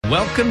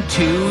Welcome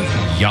to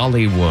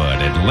Yollywood,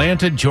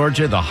 Atlanta,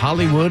 Georgia, the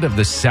Hollywood of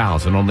the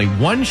South. And only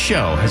one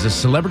show has a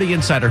celebrity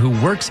insider who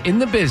works in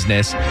the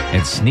business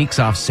and sneaks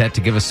off set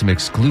to give us some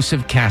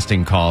exclusive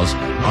casting calls.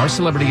 Our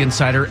celebrity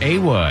insider, A.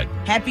 Wood.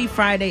 Happy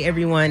Friday,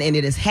 everyone. And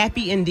it is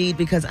happy indeed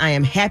because I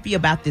am happy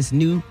about this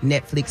new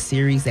Netflix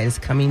series that is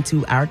coming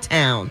to our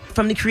town.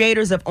 From the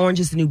creators of Orange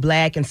is the New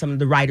Black and some of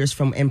the writers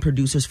and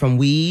producers from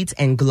Weeds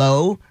and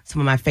Glow, some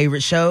of my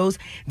favorite shows,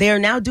 they are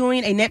now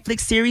doing a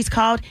Netflix series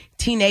called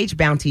Teenage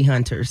Bounty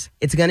Hunters.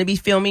 It's going to be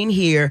filming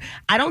here.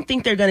 I don't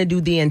think they're going to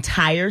do the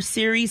entire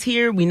series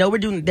here. We know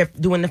they're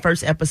doing the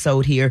first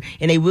episode here,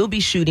 and they will be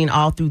shooting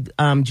all through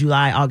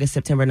July, August,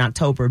 September, and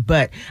October.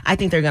 But I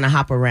think they're going to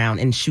hop around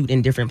and shoot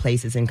in different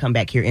places and come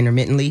back here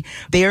intermittently.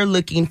 They're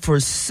looking for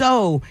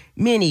so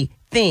many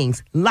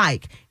things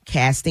like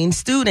casting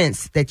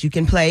students that you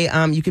can play.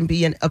 You can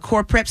be a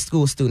core prep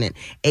school student,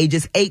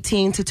 ages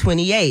 18 to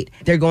 28.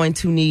 They're going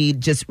to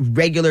need just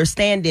regular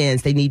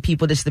stand-ins. They need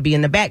people just to be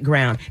in the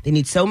background. They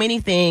need so many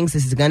things.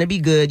 This is going to be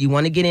good. You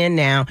want to get in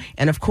now.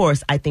 And of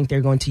course, I think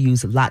they're going to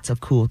use lots of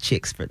cool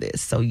chicks for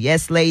this. So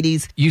yes,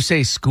 ladies. You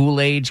say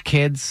school-age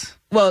kids?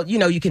 Well,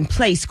 you can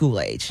play school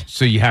age.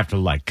 So you have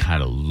to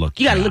kind of look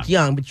You got to look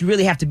young, but you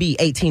really have to be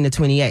 18 to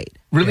 28.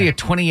 Really, a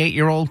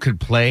 28-year-old could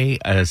play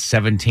a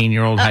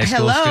 17-year-old high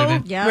school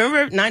student? Yeah.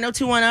 Remember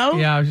 90210?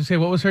 Yeah, I was just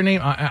saying, what was her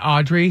name?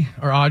 Audrey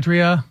or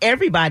Audria?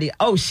 Everybody.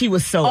 Oh, she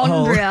was so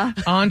Andrea.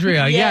 old.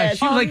 Andrea, Yes,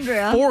 yeah. She was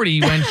Andrea. like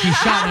 40 when she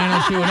shot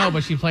 90210,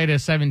 but she played a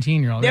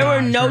 17-year-old. There Yeah,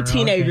 were I no sure-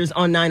 teenagers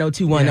on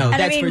 90210. Yeah. And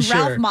That's I mean, for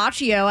sure. Ralph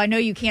Macchio, I know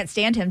you can't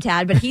stand him,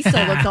 Tad, but he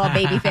still looks all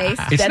baby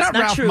faced. It's That's not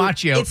not Ralph true.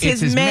 Macchio. It's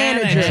his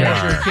manager.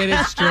 Okay. Get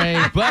it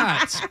straight.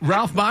 But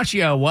Ralph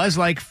Macchio was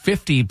like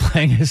 50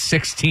 playing a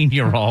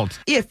 16-year-old.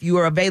 If you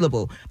are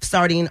available,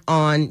 starting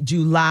on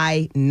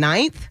July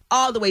 9th,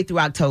 all the way through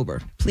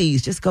October,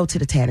 please just go to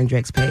the Tad and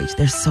Drex page.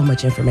 There's so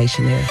much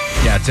information there.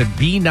 Yeah, it's at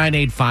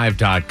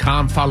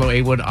B985.com. Follow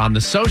A. Wood on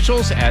the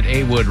socials at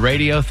A. Wood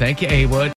Radio. Thank you, A. Wood.